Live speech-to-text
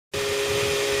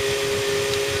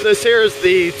This here is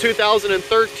the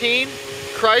 2013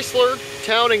 Chrysler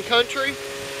Town & Country.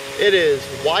 It is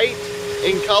white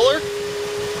in color.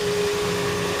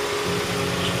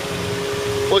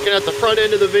 Looking at the front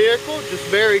end of the vehicle, just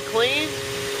very clean.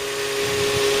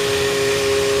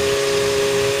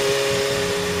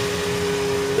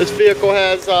 This vehicle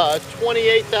has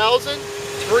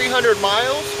 28,300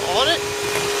 miles on it.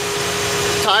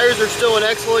 Tires are still in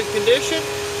excellent condition.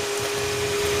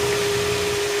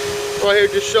 Right here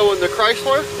just showing the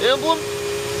Chrysler emblem.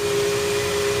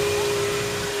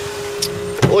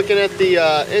 Looking at the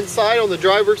inside on the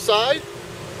driver's side.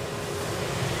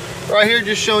 Right here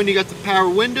just showing you got the power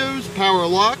windows, power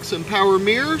locks, and power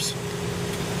mirrors.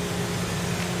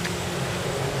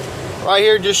 Right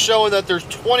here just showing that there's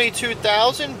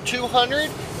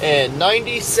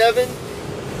 22,297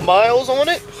 miles on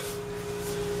it.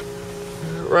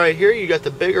 Right here you got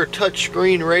the bigger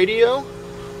touchscreen radio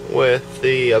with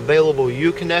the available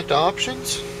Uconnect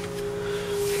options.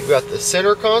 You've got the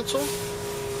center console,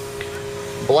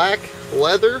 black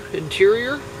leather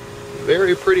interior,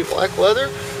 very pretty black leather.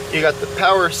 You got the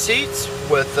power seats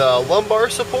with lumbar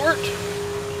support.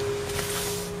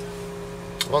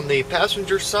 On the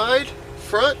passenger side,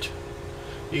 front,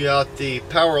 you got the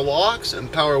power locks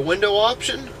and power window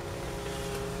option.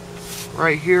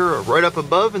 Right here, right up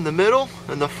above in the middle,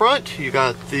 in the front, you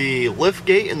got the lift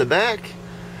gate in the back.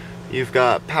 You've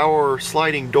got power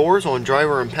sliding doors on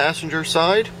driver and passenger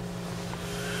side.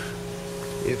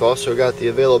 You've also got the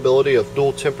availability of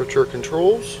dual temperature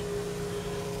controls.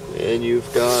 And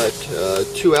you've got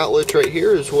two outlets right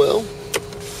here as well.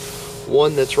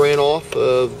 One that's ran off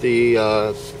of the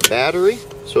battery,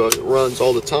 so it runs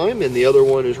all the time, and the other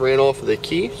one is ran off of the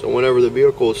key, so whenever the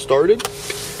vehicle is started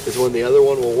is when the other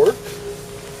one will work.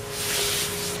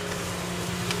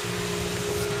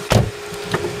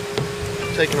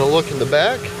 Taking a look in the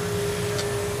back,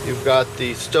 you've got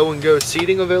the stow and go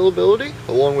seating availability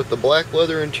along with the black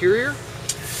leather interior.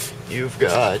 You've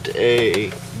got a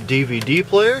DVD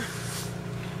player,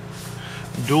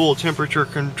 dual temperature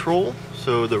control,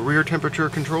 so the rear temperature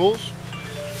controls.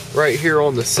 Right here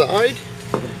on the side,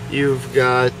 you've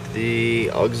got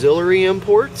the auxiliary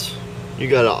imports. You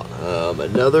got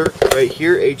another right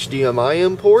here, HDMI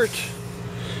import.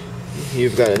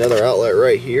 You've got another outlet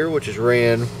right here, which is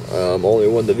ran only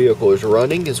when the vehicle is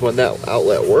running is when that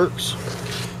outlet works.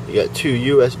 You got two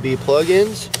USB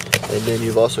plug-ins, and then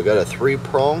you've also got a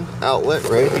 3-prong outlet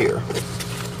right here.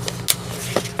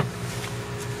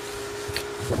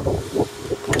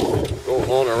 Going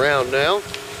on around now.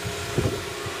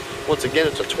 Once again,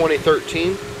 it's a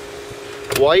 2013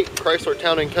 white Chrysler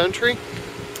Town & Country.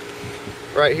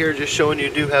 Right here just showing you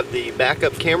do have the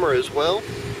backup camera as well.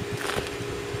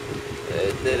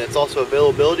 And then it's also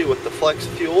availability with the flex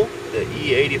fuel, the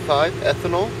E85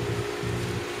 ethanol.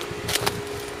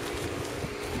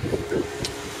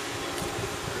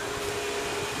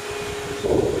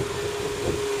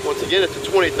 Once again, it's a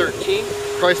 2013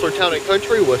 Chrysler Town &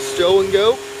 Country with stow and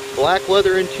go, black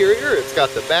leather interior. It's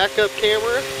got the backup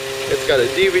camera, it's got a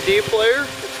DVD player,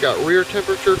 it's got rear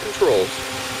temperature controls.